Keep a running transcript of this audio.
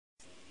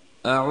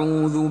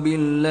أعوذ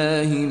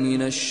بالله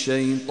من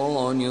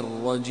الشيطان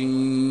الرجيم.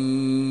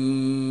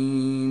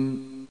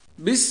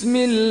 بسم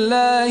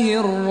الله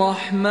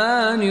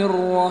الرحمن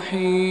الرحيم.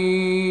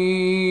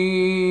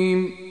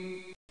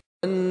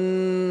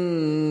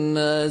 النازعات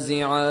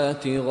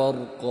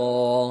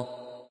غرقا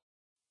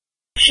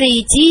是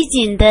以极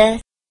紧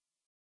的，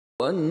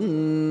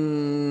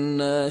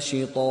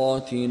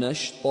 والناشطات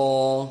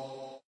نشطا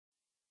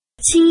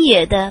轻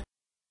野的，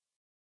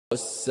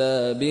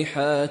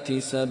 والسابحات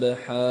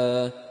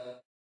سبحا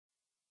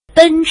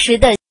奔驰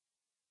的，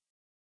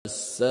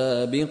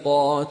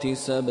 السابقات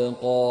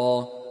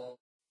سبقا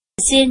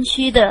先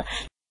驱的，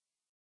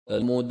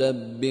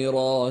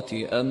 المدبرات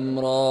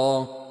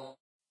أمرا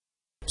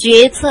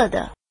决策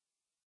的。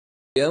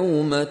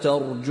 يوم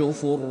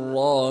ترجف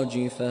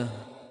الراجفة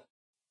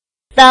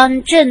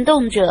当震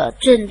动者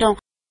震动，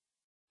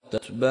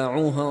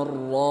 تتبعها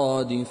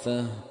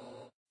الرادفة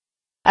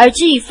而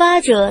继发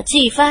者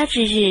继发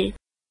之日，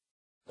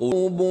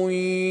 قلوب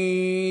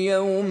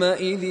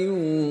يومئذ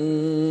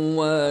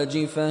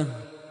واجفة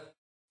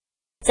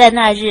在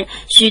那日，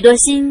许多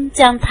心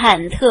将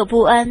忐忑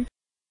不安，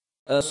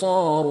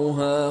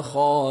 أبصارها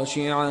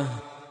خاشعة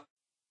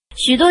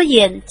许多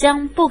眼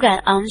将不敢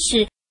昂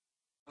视，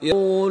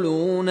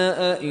 يقولون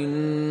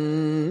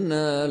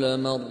أئنا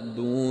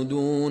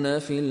لمردودون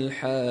في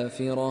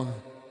الحافرة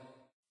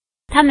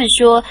他们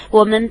说：“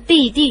我们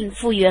必定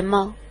复原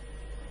吗？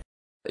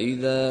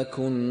 إذا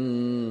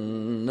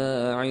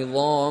كنا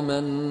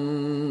عظاما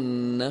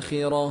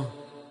نخرة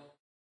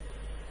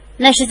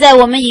那是在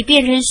我们已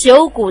变成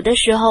朽骨的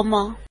时候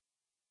吗？”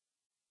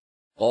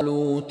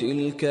 قالوا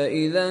تلك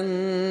إذا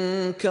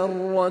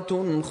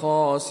كرة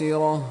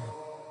خاسرة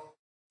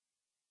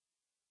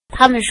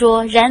他们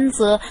说：“然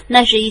则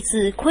那是一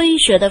次亏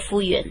折的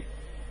复原，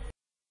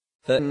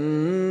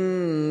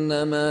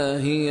 فإنما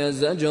هي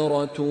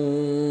زجرة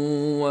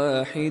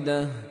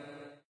واحدة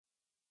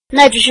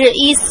那只是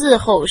一次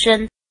吼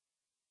声，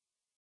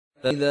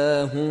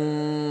 فإذا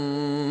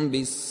هم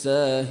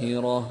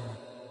بالساهرة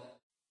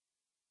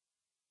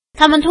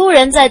他们突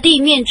然在地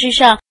面之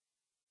上。”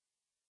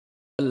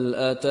 هل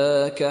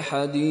أتاك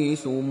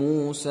حديث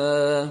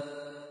موسى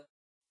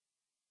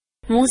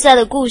摩萨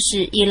的故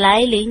事已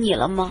来临你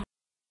了吗？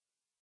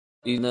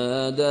 إذ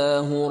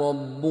ناداه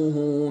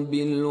ربه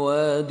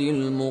بالوادي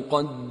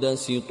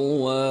المقدس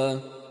طوى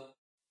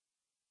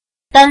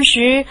当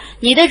时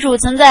你的主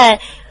曾在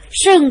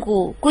圣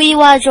谷圭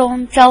洼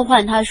中召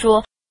唤他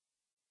说：“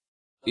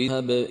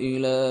 اذهب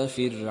إلى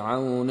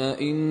فرعون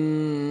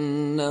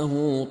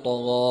إنه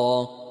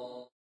طغى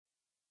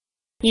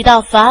你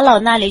到法老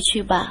那里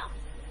去吧，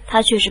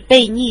他却是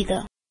悖逆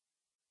的。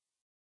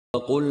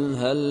 فقل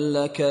هل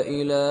لك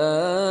إلى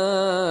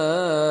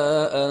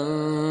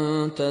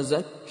أن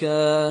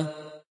تزكى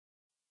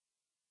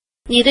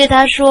你对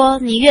他说：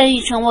你愿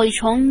意成为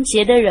纯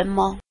洁的人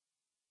吗？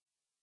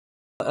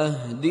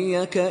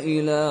 وأهديك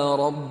إلى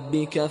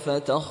ربك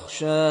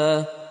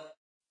فتخشى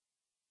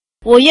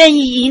我愿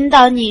意引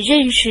导你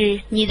认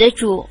识你的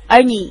主，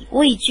而你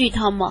畏惧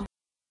他吗？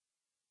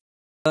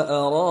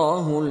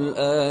 فأراه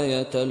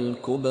الآية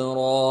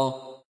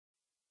الكبرى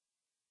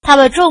他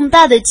把重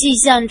大的迹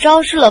象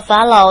昭示了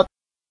法老，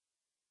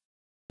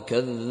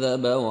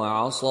 كذب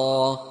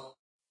وعصى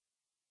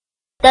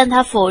但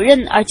他否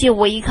认而且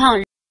违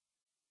抗，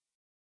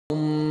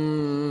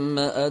 ثم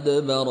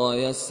أدبر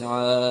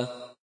يسعى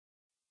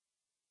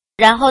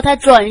然后他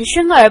转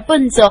身而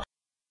奔走，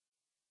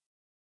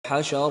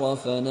 حشر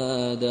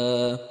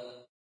فنادى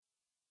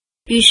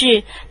于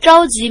是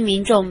召集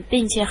民众，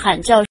并且喊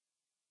叫，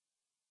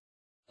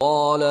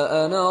 قال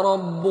أنا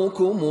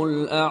ربكم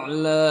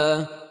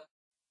الأعلى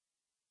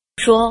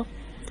说：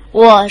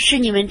我是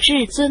你们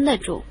至尊的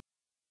主。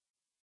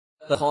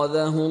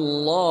 فأخذه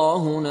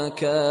الله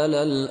نكال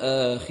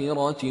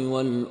الآخرة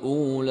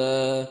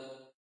والأولى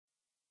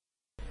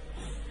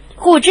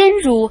护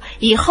真主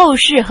以后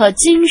世和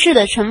今世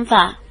的惩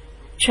罚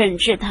惩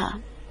治他。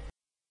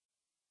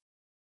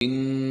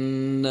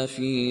 إن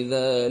في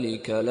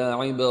ذلك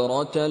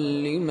لعبرة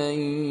لمن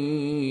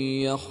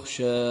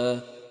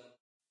يخشى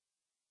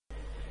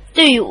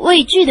对于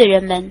畏惧的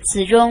人们，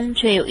此中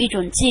却有一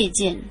种借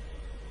鉴。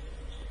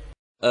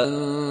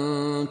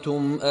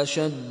 أنتم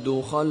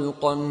أشد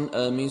خلقا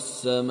أم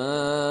السماء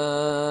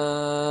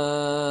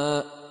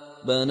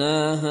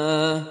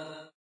بناها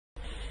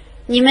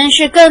你们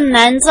是更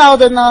难造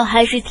的呢，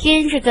还是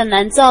天是更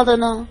难造的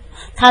呢？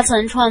他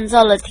曾创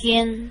造了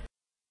天，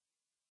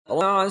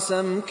 رفع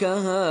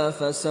سمكها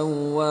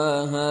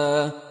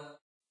فسواها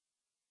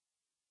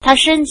他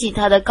升起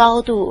他的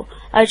高度，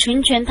而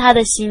成全他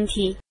的形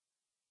体。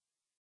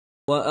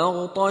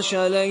 وأغطش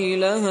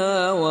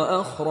ليلها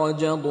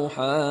وأخرج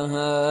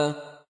ضحاها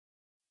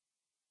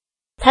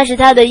他使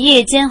他的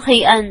夜间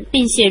黑暗，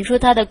并显出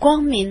他的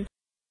光明。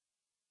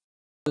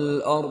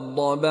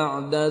 الأرض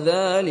بعد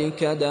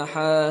ذلك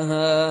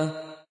دحاها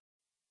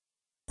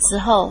此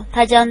后，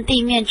他将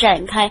地面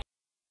展开，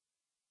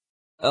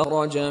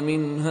 أخرج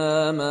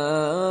منها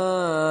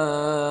ماءها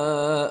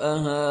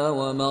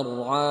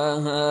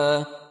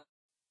ومرعاها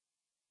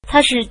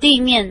它使地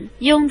面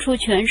涌出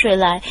泉水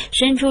来，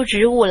生出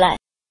植物来。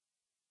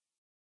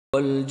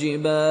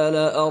والجبال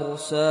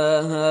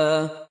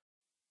أرساها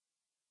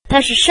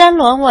它使山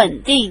峦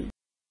稳定，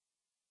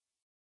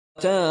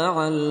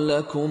 متاعا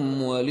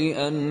لكم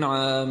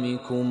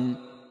ولأنعامكم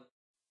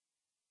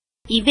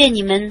以便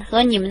你们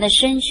和你们的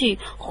身躯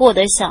获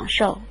得享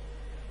受。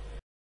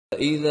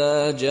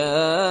فإذا جاءت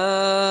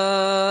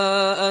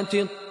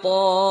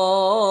الطامة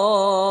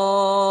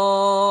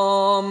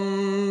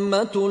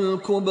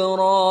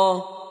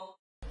الكبرى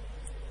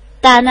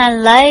大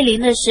难来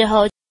临的时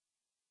候，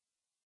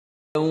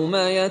 يوم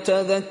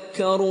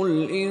يتذكر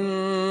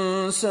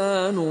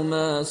الإنسان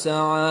ما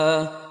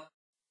سعى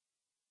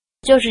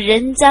就是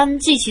人将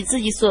记起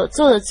自己所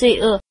做的罪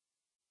恶，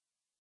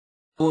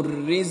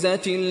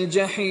 برزت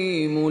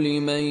الجحيم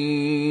لمن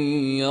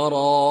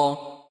يرى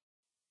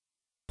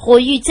火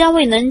狱将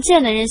为能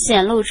见的人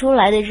显露出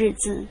来的日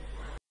子。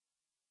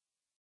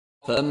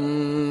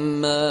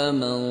 فأما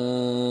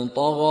من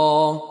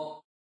طغى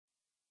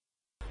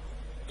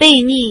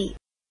悖逆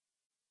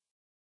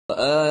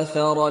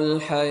وآثر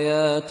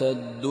الحياة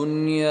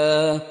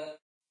الدنيا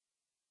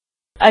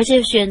而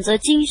且选择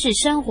今世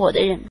生活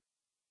的人，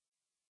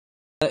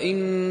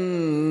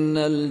 فإن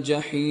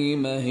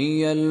الجحيم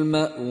هي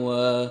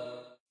المأوى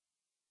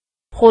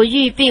火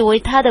狱必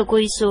为他的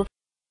归宿。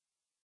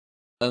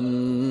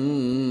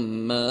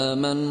 أما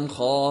من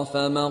خاف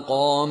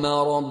مقام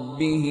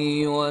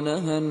ربه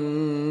ونهى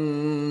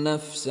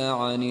النفس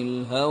عن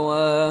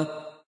الهوى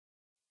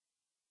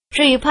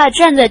至于怕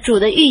站在主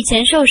的狱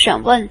前受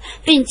审问，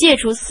并戒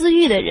除私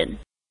欲的人，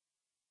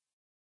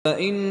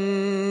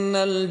 فإن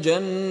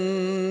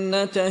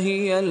الجنة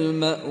هي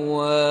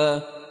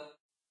المأوى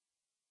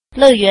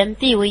乐园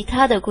必为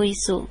他的归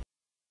宿。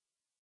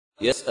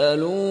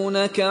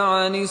 يسألونك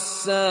عن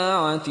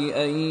الساعة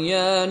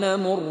أيان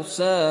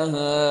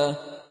مرساها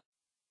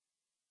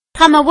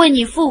他们问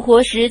你复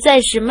活时在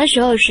什么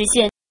时候实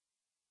现？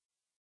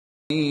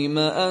 فيم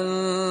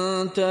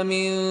أنت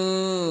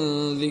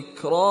من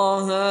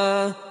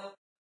ذكراها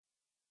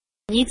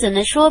你怎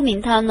能说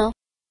明它呢？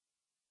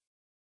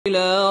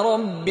 إلى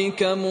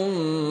ربك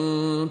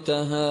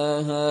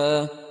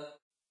منتهاها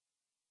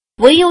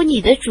唯有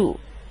你的主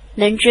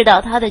能知道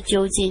它的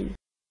究竟。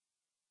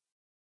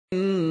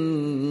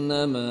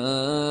 إنما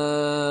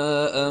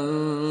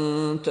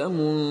أنت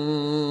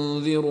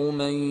منذر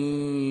من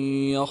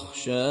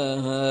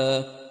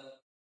يخشاها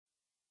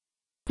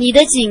你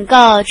的警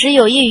告只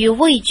有益于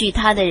畏惧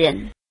他的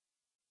人。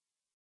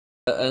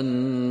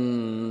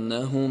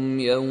 كأنهم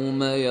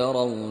يوم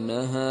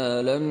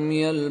يرونها لم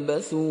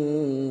يلبثوا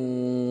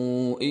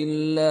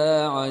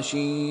إلا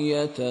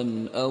عشية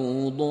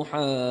أو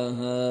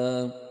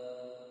ضحاها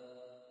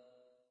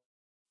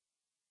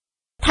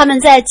他们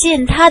在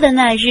见他的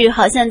那日，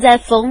好像在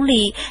缝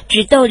里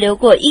只逗留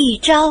过一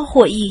朝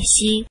或一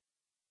夕。